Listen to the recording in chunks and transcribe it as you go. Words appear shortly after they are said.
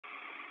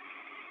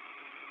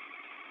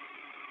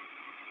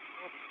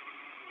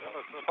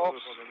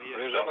Опс,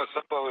 режим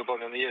СП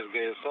выполнен. Есть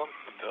ГСО.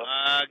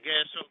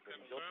 GSO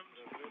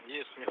confirmed.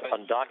 Есть Михаил.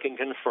 Undocking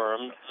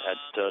confirmed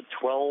at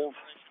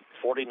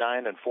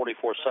 12:49 and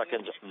 44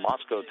 seconds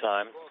Moscow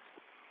time,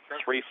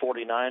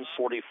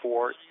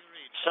 3:49:44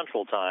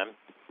 Central Time.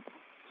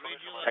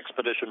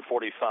 Expedition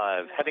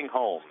 45 heading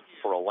home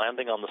for a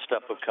landing on the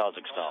steppe of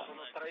Kazakhstan.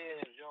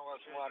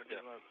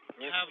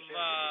 Have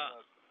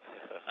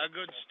a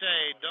good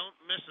stay. Don't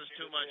miss us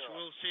too much.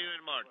 We'll see you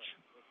in March.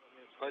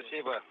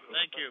 Спасибо.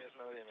 Thank you.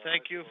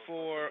 Thank you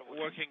for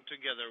working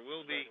together.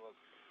 We'll be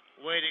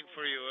waiting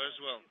for you as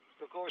well.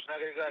 Стыковочный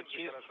агрегат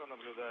чист.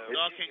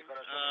 Docking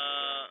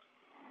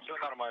Все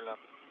нормально.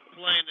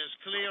 plane is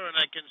clear and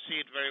I can see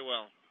it very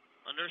well.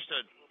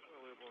 Understood.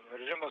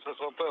 Режим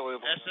ССВП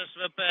выполнен.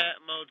 SSVP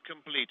mode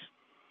complete.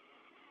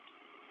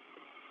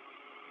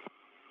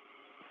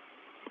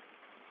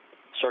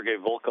 Sergei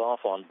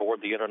Volkov on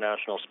board the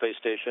International Space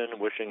Station,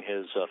 wishing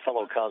his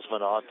fellow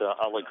cosmonaut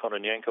Oleg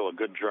Kononenko a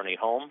good journey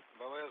home,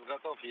 БВС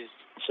готов есть.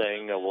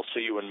 saying we'll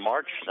see you in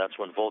March. That's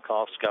when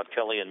Volkov, Scott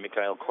Kelly, and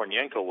Mikhail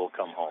Kornienko will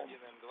come home.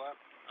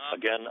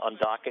 Again,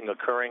 undocking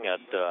occurring at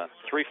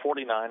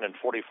 3:49 and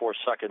 44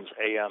 seconds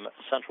a.m.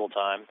 Central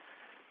Time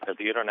as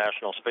the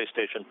International Space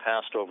Station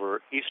passed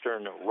over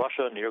eastern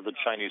Russia near the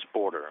Chinese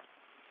border.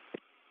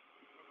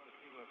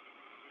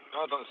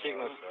 Вот он,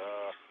 Сигнус.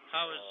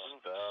 How is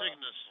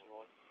Cygnus?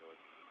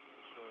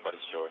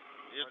 Большой.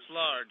 It's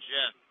large,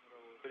 yeah.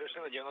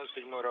 Перешли на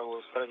 97-ю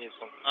ровую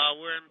страницу.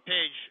 We're on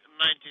page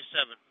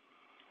 97.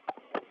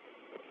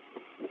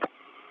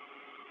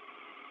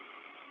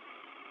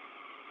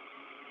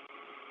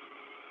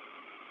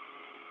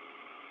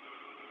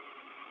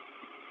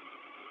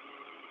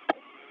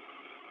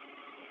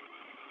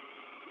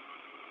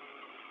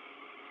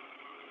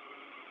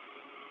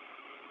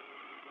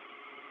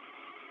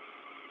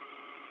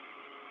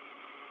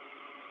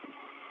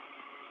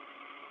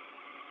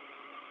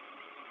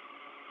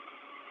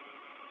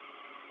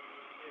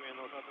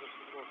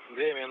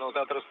 Две минуты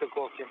от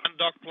расстыковки.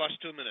 Undock plus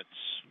 2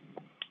 minutes.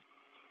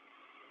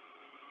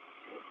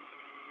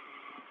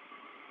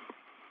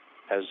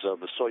 As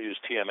the Soyuz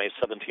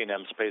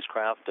TMA-17M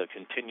spacecraft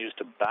continues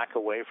to back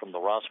away from the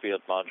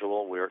Rosviet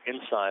module, we're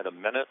inside a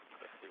minute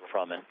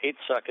from an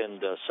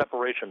 8-second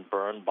separation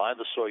burn by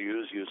the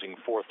Soyuz using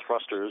 4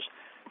 thrusters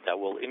that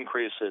will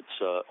increase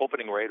its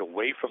opening rate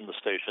away from the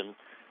station,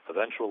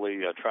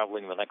 eventually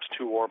traveling the next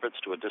 2 orbits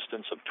to a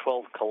distance of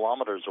 12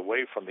 kilometers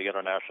away from the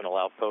international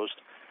outpost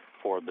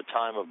for the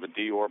time of the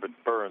deorbit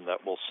burn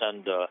that will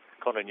send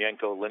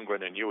Kononenko,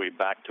 Lindgren, and Yui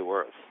back to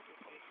Earth.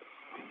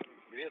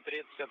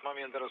 2:30 от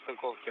момента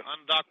расстыковки.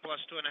 Undock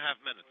plus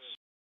 2.5 minutes.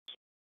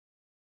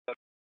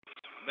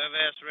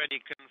 BVS ready,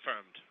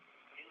 confirmed.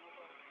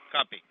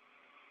 Copy.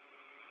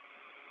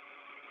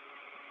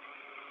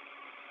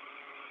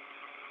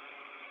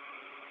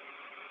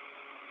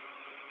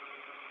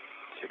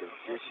 Через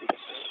 10.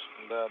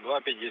 Да,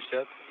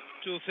 2:50.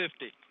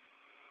 2:50.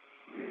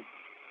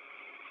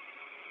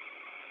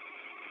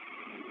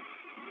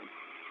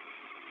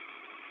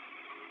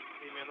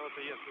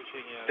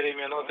 Три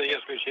минуты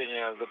есть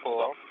включение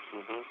ДПО.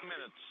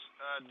 Minutes.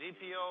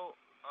 DPO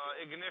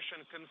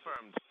ignition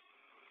confirmed.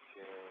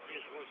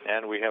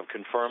 And we have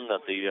confirmed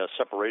that the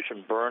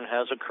separation burn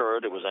has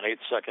occurred. It was an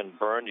 8-second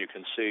burn. You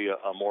can see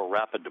a more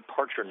rapid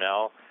departure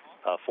now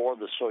for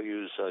the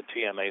Soyuz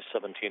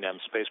TMA-17M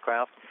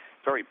spacecraft.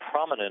 Very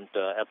prominent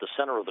at the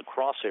center of the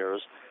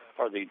crosshairs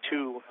are the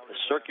 2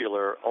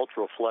 circular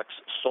ultraflex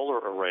solar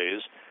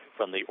arrays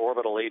from the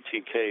orbital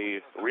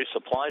ATK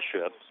resupply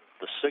ship,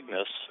 the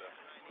Cygnus,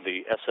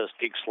 the SS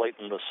Geek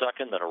Slayton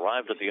II, that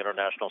arrived at the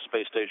International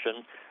Space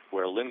Station,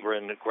 where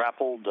Lindgren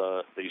grappled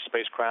the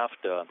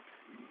spacecraft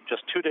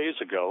just 2 days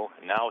ago.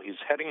 Now he's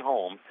heading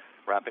home,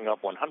 wrapping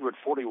up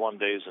 141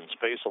 days in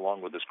space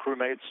along with his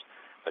crewmates,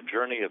 a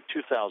journey of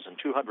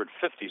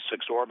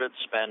 2,256 orbits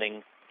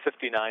spanning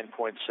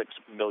 59.6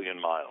 million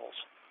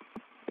miles.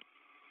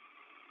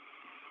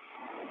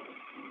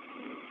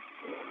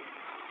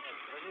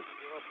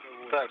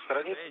 Так,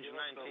 страница Page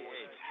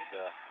 98.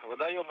 Да.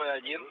 Выдаем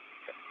И1.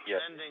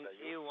 Sending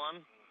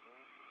E1.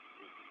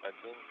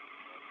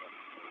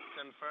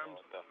 Confirmed.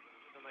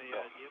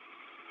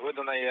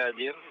 Выдано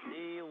И1.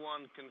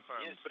 E1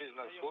 confirmed. Есть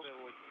признак спуск.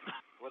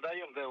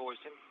 Выдаем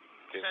Д8.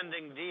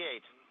 Sending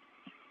D8.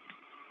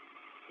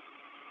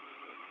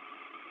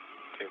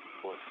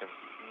 Д8.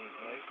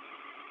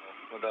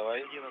 Ну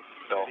давай.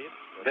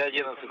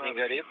 Д11 не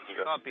горит.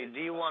 Copy.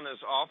 D1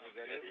 is off.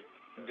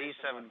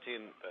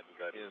 D17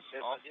 is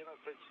off.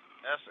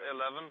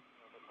 S11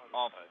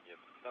 off.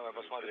 Давай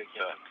посмотри.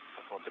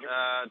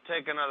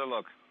 Take another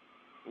look.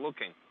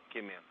 Looking,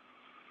 Kimiya.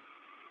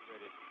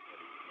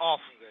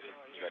 Off.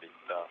 Не горит,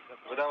 да.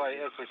 Выдавай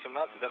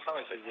С18,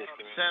 доставайся здесь.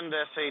 Send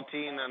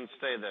S18 and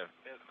stay there.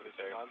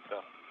 С18,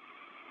 да.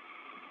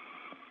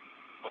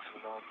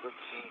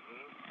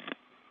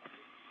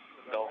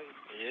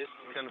 Есть.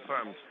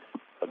 Confirmed.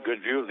 A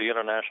good view of the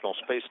International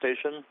Space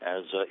Station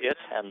as it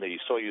and the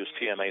Soyuz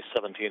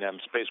TMA-17M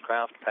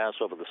spacecraft pass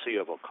over the Sea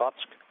of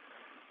Okhotsk.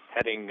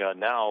 heading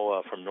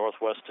now from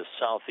northwest to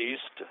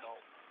southeast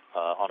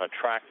on a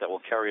track that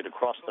will carry it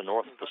across the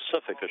North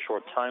Pacific a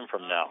short time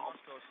from now.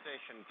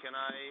 Station. Can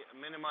I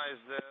minimize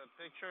the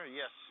picture?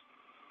 Yes.